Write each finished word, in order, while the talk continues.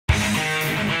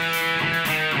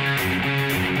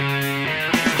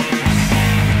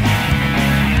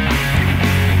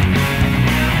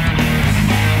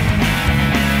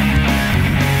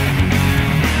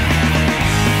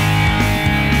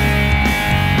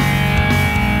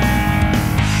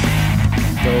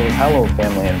Hello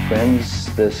family and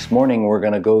friends. This morning we're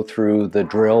going to go through the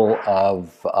drill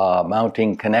of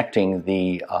connecting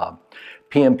the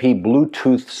PMP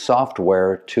Bluetooth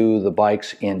software to the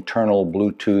bike's internal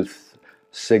Bluetooth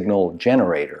signal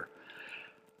generator.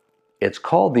 It's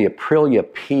called the Aprilia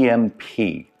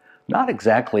PMP. Not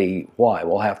exactly why,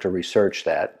 we'll have to research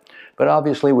that, but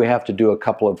obviously we have to do a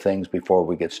couple of things before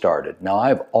we get started. Now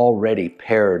I've already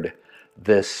paired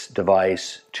this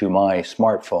device to my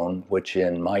smartphone, which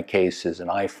in my case is an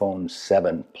iPhone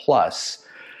 7 Plus.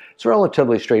 It's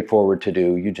relatively straightforward to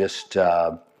do. You just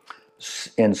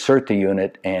insert the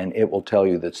unit and it will tell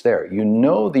you that's there. You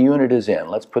know the unit is in.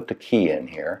 Let's put the key in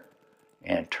here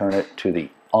and turn it to the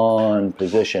on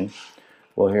position.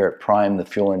 We'll hear it prime the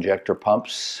fuel injector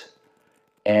pumps.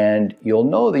 And you'll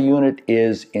know the unit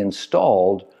is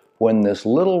installed when this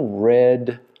little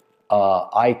red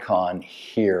icon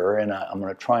here, and I'm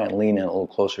going to try and lean in a little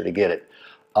closer to get it,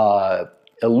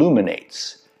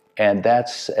 illuminates. And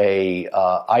that's a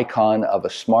icon of a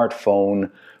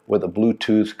smartphone with a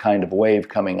Bluetooth kind of wave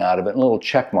coming out of it, and a little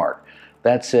check mark.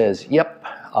 That says, yep,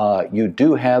 you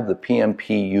do have the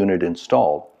PMP unit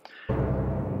installed.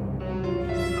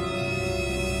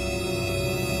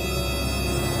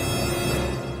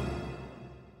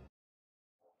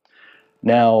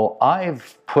 Now,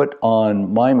 I've put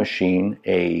on my machine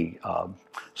a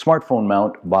smartphone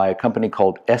mount by a company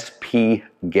called SP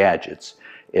Gadgets.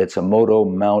 It's a Moto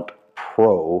Mount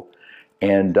Pro,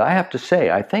 and I have to say,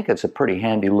 I think it's a pretty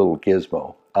handy little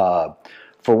gizmo.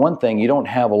 For one thing, you don't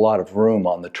have a lot of room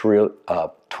on the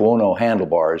Tuono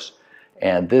handlebars,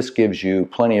 and this gives you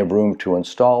plenty of room to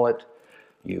install it.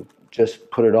 You just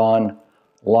put it on,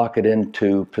 lock it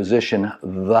into position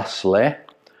thusly,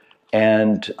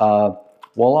 and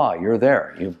voila, you're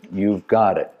there. You've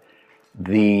got it.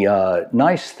 The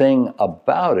nice thing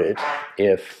about it,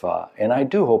 and I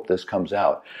do hope this comes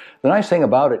out, the nice thing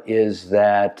about it is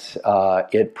that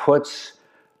it puts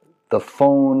the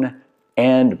phone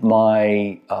and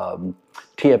my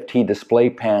TFT display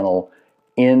panel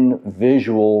in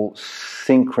visual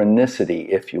synchronicity,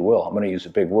 if you will. I'm going to use a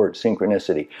big word,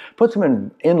 synchronicity. Puts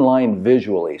them in line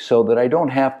visually so that I don't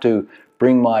have to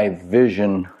bring my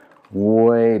vision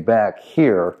way back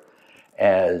here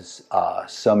as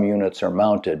some units are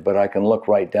mounted, but I can look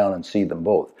right down and see them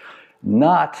both.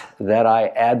 Not that I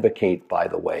advocate, by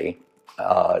the way,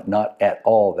 not at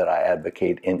all that I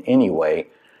advocate in any way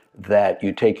that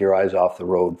you take your eyes off the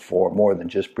road for more than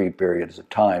just brief periods of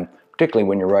time, particularly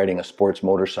when you're riding a sports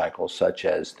motorcycle such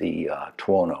as the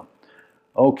Tuono.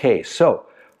 Okay, so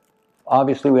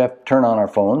obviously we have to turn on our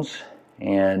phones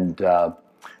and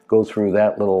go through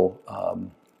that little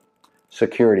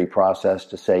security process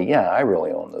to say, yeah, I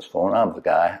really own this phone. I'm the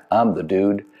guy. I'm the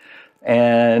dude.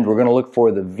 And we're going to look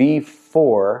for the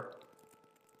V4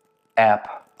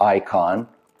 app icon,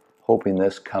 hoping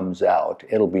this comes out.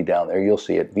 It'll be down there. You'll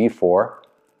see it, V4.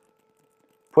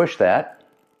 Push that.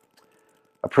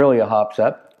 Aprilia hops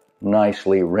up,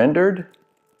 nicely rendered.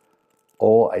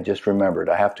 Oh, I just remembered.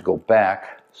 I have to go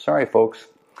back. Sorry, folks.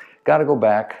 Got to go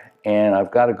back, and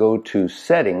I've got to go to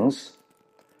Settings,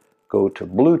 go to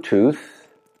Bluetooth,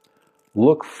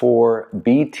 look for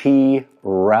BT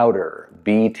Router.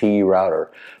 BT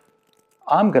Router.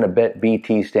 I'm going to bet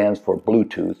BT stands for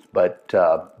Bluetooth, but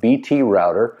BT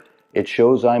Router, it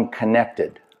shows I'm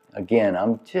connected. Again,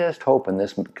 I'm just hoping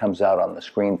this comes out on the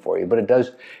screen for you, but it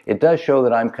does show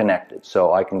that I'm connected.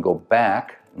 So I can go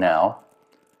back now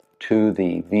to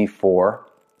the V4.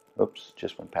 Oops,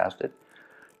 just went past it.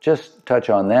 Just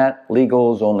touch on that.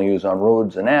 Legals only used on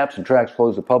roads and apps and tracks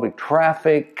closed to public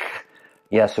traffic.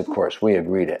 Yes, of course, we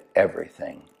agree to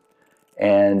everything.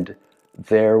 And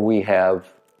there we have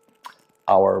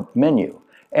our menu.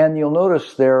 And you'll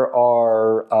notice there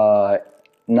are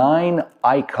 9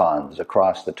 icons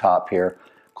across the top here,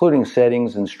 including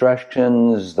settings,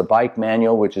 instructions, the bike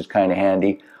manual, which is kind of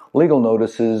handy, legal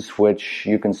notices, which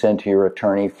you can send to your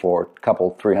attorney for a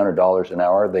couple $300 an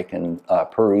hour. They can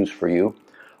peruse for you.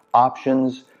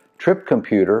 Options, trip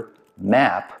computer,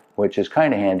 map, which is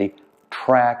kind of handy,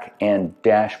 track, and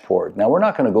dashboard. Now, we're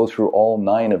not going to go through all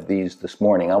 9 of these this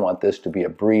morning. I want this to be a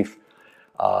brief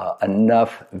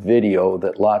enough video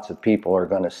that lots of people are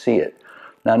going to see it.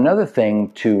 Now, another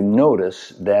thing to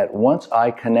notice that once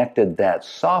I connected that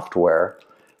software,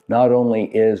 not only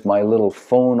is my little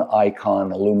phone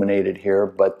icon illuminated here,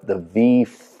 but the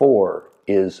V4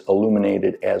 is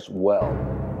illuminated as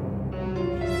well.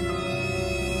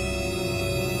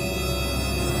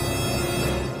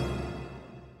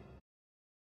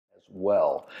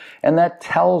 And that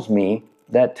tells me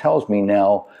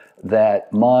now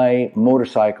that my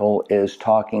motorcycle is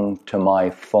talking to my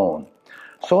phone.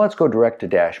 So let's go direct to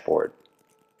dashboard.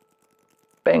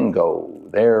 Bingo,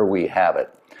 there we have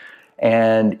it.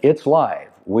 And it's live.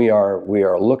 We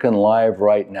are looking live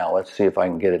right now. Let's see if I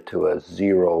can get it to a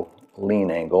 0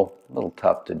 lean angle. A little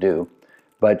tough to do.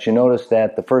 But you notice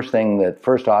that the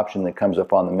first option that comes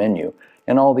up on the menu,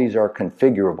 and all these are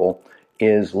configurable,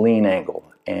 is lean angle.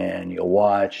 And you'll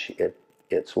watch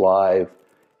it's live.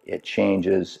 It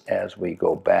changes as we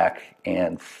go back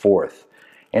and forth.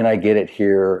 And I get it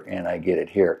here and I get it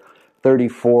here.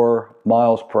 34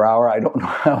 miles per hour. I don't know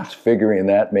how it's figuring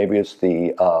that. Maybe it's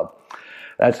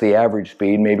that's the average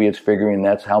speed. Maybe it's figuring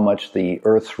that's how much the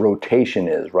Earth's rotation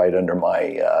is right under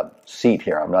my seat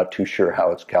here. I'm not too sure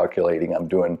how it's calculating. I'm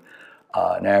doing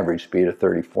an average speed of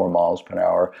 34 miles per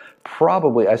hour.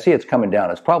 Probably, I see it's coming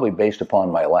down. It's probably based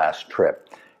upon my last trip.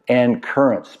 And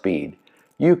current speed.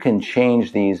 You can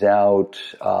change these out.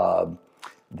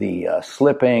 The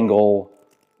slip angle,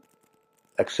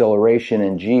 acceleration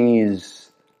in G's,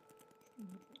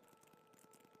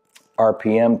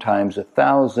 RPM times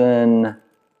 1,000,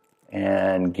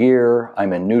 and gear,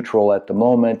 I'm in neutral at the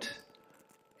moment,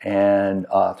 and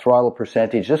throttle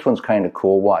percentage. This one's kind of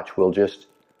cool. Watch, we'll just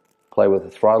play with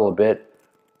the throttle a bit.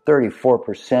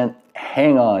 34%.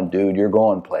 Hang on, dude, you're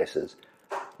going places.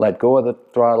 Let go of the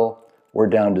throttle, we're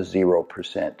down to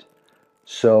 0%.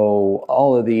 So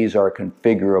all of these are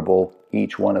configurable,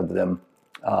 each one of them,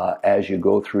 as you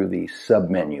go through the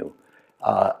submenu.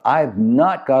 I've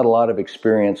not got a lot of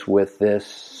experience with this,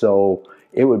 so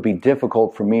it would be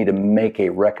difficult for me to make a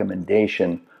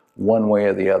recommendation one way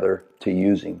or the other to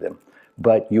using them.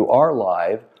 But you are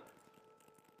live,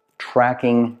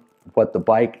 tracking what the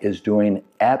bike is doing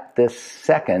at this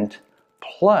second,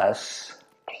 plus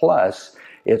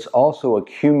it's also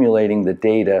accumulating the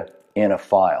data in a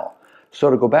file. So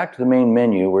to go back to the main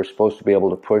menu, we're supposed to be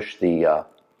able to push the,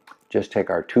 just take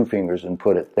our 2 fingers and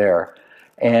put it there.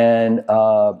 And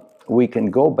we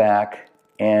can go back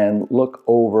and look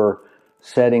over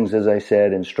settings, as I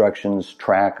said, instructions,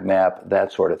 track, map,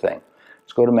 that sort of thing.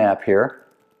 Let's go to map here.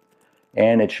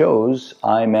 And it shows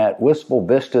I'm at Wistful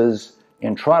Vistas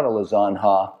in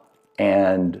Trottelazanha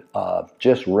and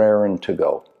just raring to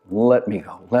go. Let me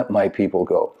go. Let my people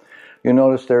go. You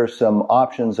notice there's some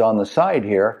options on the side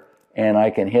here, and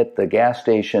I can hit the gas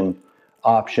station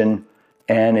option,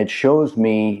 and it shows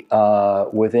me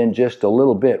within just a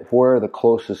little bit where the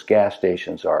closest gas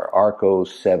stations are.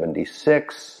 Arcos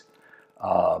 76,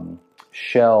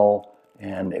 Shell,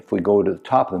 and if we go to the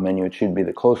top of the menu, it should be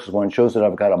the closest one. It shows that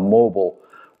I've got a mobile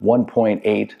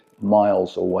 1.8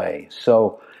 miles away.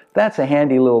 So that's a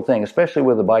handy little thing, especially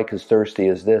with a bike as thirsty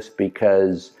as this,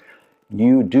 because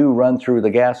you do run through the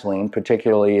gasoline,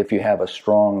 particularly if you have a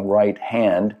strong right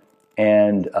hand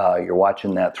and you're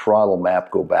watching that throttle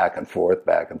map go back and forth,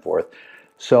 back and forth.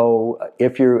 So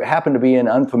if you happen to be in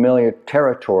unfamiliar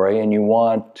territory and you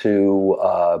want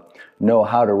to know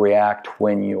how to react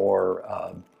when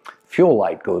your fuel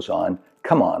light goes on,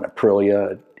 come on,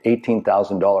 Aprilia,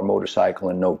 $18,000 motorcycle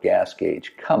and no gas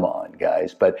gauge. Come on,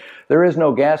 guys. But there is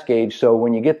no gas gauge, so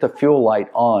when you get the fuel light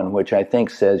on, which I think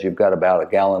says you've got about a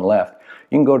gallon left,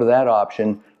 you can go to that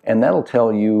option, and that'll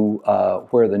tell you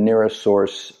where the nearest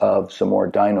source of some more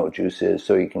dino juice is,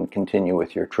 so you can continue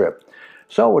with your trip.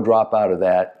 So we'll drop out of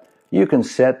that. You can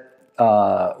set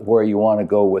where you want to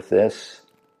go with this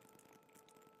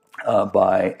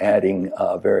by adding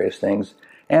various things,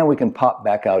 and we can pop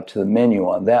back out to the menu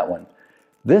on that one.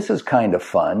 This is kind of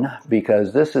fun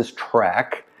because this is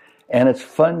track, and it's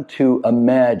fun to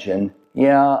imagine,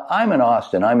 yeah, I'm in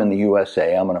Austin, I'm in the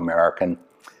USA, I'm an American.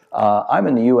 I'm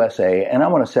in the USA, and I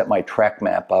want to set my track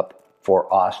map up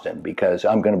for Austin because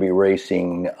I'm going to be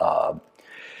racing, I'm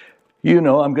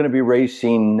going to be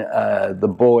racing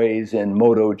the boys in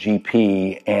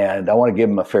MotoGP, and I want to give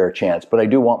them a fair chance, but I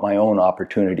do want my own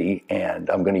opportunity, and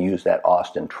I'm going to use that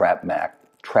Austin track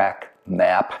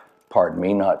map, pardon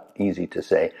me, not easy to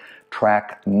say,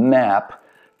 track map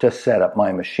to set up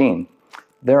my machine.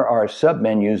 There are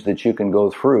submenus that you can go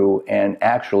through and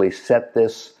actually set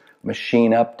this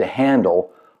machine up to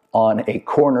handle on a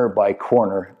corner by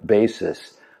corner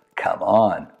basis. Come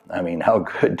on. I mean, how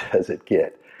good does it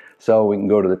get? So we can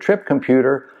go to the trip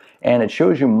computer, and it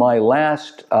shows you my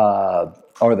last,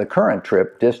 or the current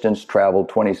trip, distance traveled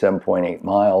 27.8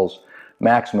 miles,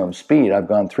 maximum speed, I've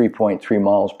gone 3.3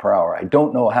 miles per hour. I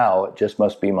don't know how, it just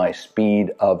must be my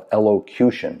speed of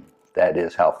elocution. That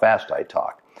is how fast I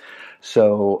talk.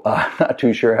 So I'm not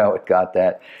too sure how it got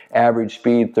that. Average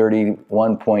speed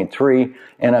 31.3,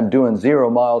 and I'm doing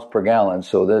 0 miles per gallon,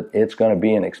 so that it's going to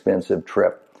be an expensive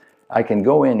trip. I can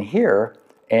go in here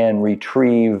and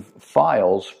retrieve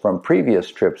files from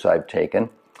previous trips I've taken.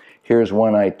 Here's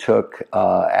one I took,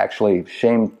 actually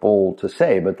shameful to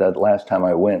say, but that last time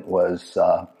I went was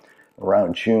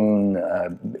around June,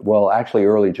 well, actually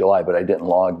early July, but I didn't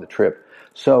log the trip.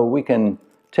 So we can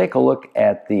take a look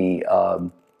at the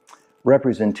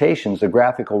representations, the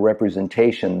graphical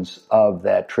representations of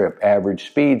that trip. Average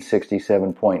speed,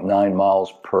 67.9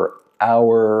 miles per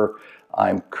hour.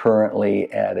 I'm currently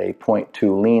at a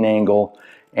 0.2 lean angle,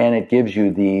 and it gives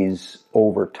you these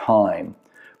over time,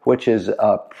 which is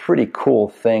a pretty cool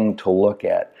thing to look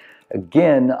at.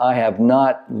 Again, I have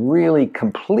not really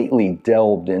completely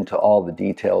delved into all the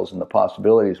details and the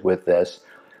possibilities with this,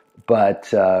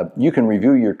 but you can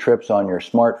review your trips on your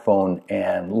smartphone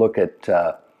and look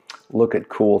at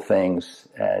cool things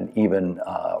and even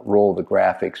roll the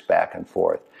graphics back and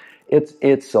forth.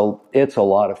 It's a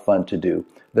lot of fun to do.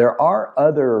 There are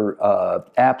other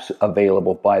apps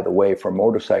available, by the way, for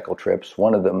motorcycle trips.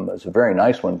 One of them is a very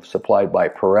nice one supplied by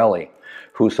Pirelli,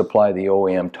 who supply the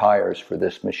OEM tires for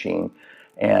this machine.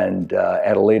 And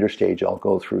at a later stage, I'll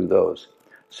go through those.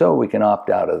 So we can opt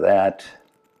out of that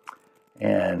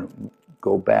and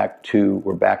go back to,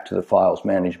 we're back to the files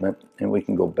management, and we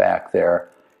can go back there.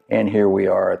 And here we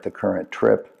are at the current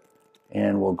trip,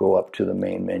 and we'll go up to the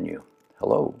main menu.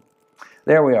 Hello.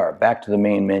 There we are, back to the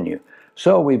main menu.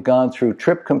 So we've gone through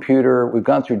trip computer, we've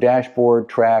gone through dashboard,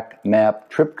 track, map,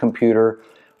 trip computer,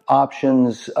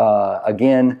 options,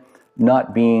 again,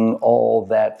 not being all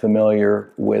that familiar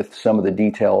with some of the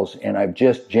details, and I've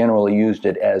just generally used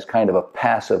it as kind of a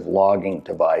passive logging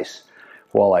device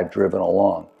while I've driven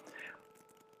along.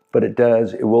 But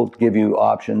it will give you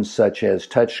options such as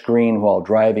touchscreen while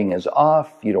driving is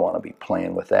off. You don't want to be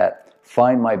playing with that.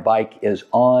 Find My Bike is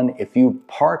on. If you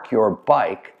park your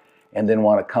bike and then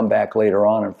want to come back later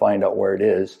on and find out where it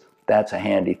is, that's a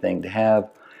handy thing to have.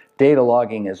 Data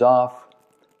logging is off.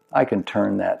 I can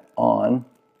turn that on.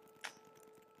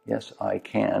 Yes, I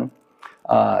can.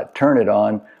 Turn it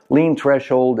on. Lean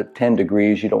threshold at 10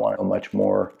 degrees. You don't want to go much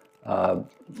more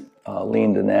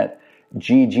lean than that.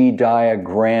 GG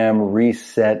diagram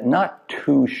reset. Not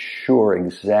too sure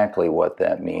exactly what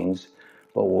that means,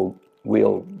 but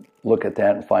we'll look at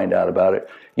that and find out about it.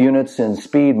 Units in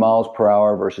speed, miles per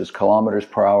hour versus kilometers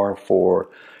per hour for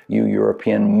you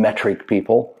European metric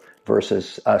people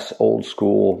versus us old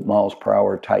school miles per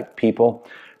hour type people.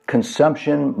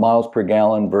 Consumption, miles per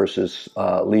gallon versus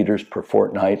liters per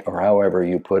fortnight, or however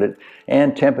you put it.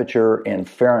 And temperature in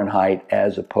Fahrenheit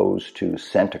as opposed to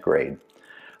centigrade.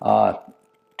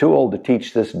 Too old to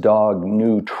teach this dog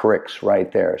new tricks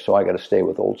right there, so I got to stay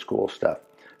with old school stuff.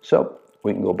 So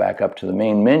we can go back up to the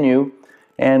main menu,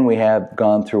 and we have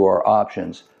gone through our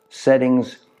options.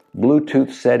 Settings,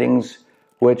 Bluetooth settings,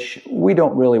 which we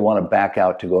don't really want to back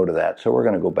out to go to that. So we're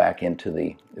going to go back into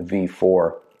the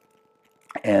V4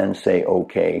 and say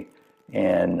OK.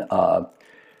 And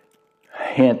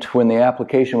hint, when the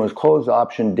application was closed,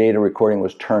 option data recording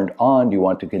was turned on. Do you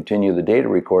want to continue the data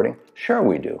recording? Sure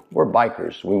we do. We're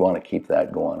bikers. We want to keep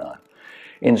that going on.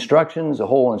 Instructions, a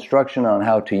whole instruction on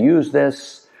how to use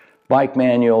this. Bike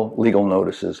manual, legal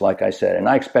notices, like I said. And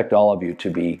I expect all of you to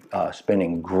be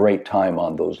spending great time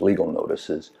on those legal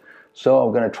notices. So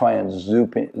I'm going to try and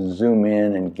zoom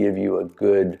in and give you a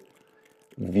good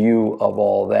view of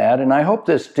all that. And I hope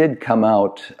this did come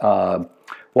out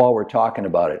while we're talking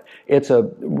about it. It's a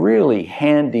really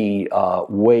handy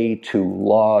way to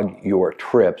log your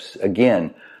trips.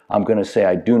 Again, I'm going to say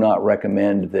I do not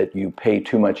recommend that you pay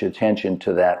too much attention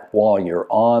to that while you're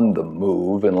on the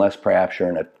move, unless perhaps you're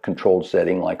in a controlled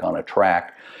setting like on a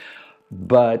track.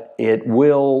 But it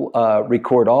will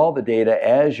record all the data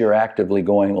as you're actively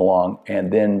going along and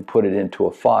then put it into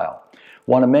a file.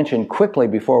 Want to mention quickly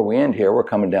before we end here, we're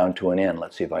coming down to an end.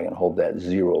 Let's see if I can hold that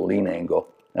 0 lean angle.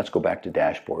 Let's go back to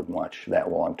dashboard and watch that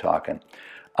while I'm talking.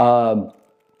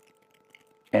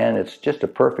 And it's just a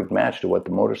perfect match to what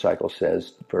the motorcycle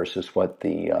says versus what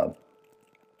the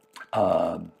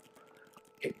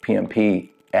PMP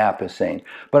app is saying.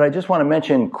 But I just want to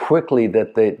mention quickly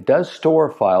that it does store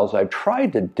files. I've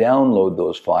tried to download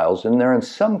those files, and they're in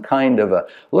some kind of a,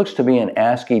 looks to be an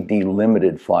ASCII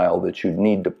delimited file that you'd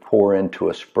need to pour into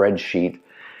a spreadsheet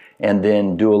and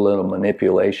then do a little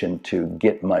manipulation to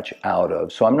get much out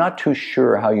of. So I'm not too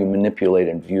sure how you manipulate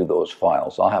and view those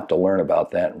files. I'll have to learn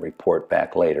about that and report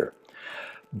back later.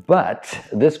 But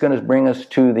this is going to bring us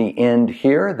to the end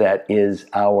here. That is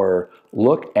our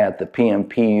look at the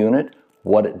PMP unit,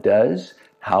 what it does,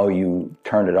 how you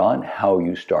turn it on, how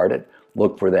you start it.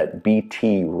 Look for that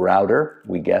BT router.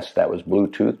 We guessed that was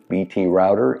Bluetooth, BT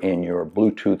router in your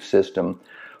Bluetooth system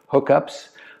hookups.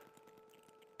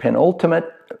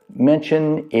 Penultimate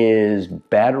mention is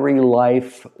battery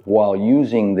life while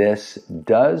using this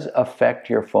does affect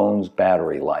your phone's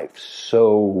battery life.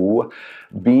 So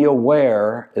be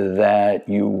aware that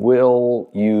you will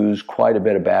use quite a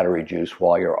bit of battery juice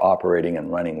while you're operating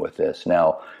and running with this.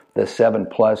 Now, the 7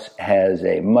 Plus has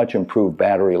a much improved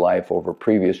battery life over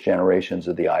previous generations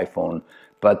of the iPhone,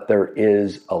 but there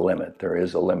is a limit. There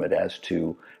is a limit as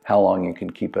to how long you can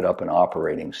keep it up and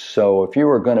operating. So if you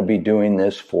were going to be doing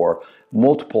this for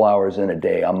multiple hours in a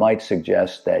day, I might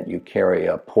suggest that you carry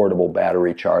a portable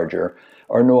battery charger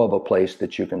or know of a place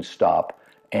that you can stop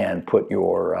and put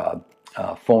your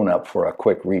phone up for a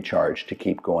quick recharge to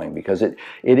keep going, because it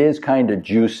is kind of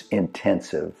juice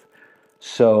intensive.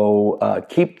 So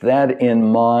keep that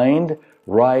in mind,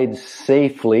 ride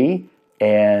safely,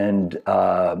 and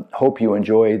hope you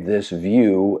enjoy this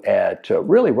view at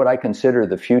really what I consider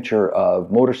the future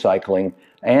of motorcycling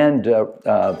and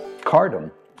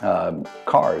cardom.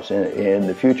 Cars in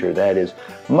the future. That is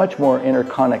much more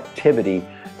interconnectivity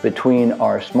between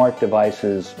our smart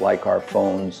devices like our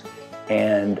phones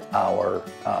and our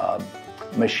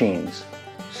machines.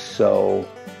 So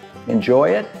enjoy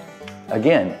it.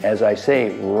 Again, as I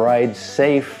say, ride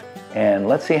safe, and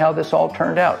let's see how this all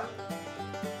turned out.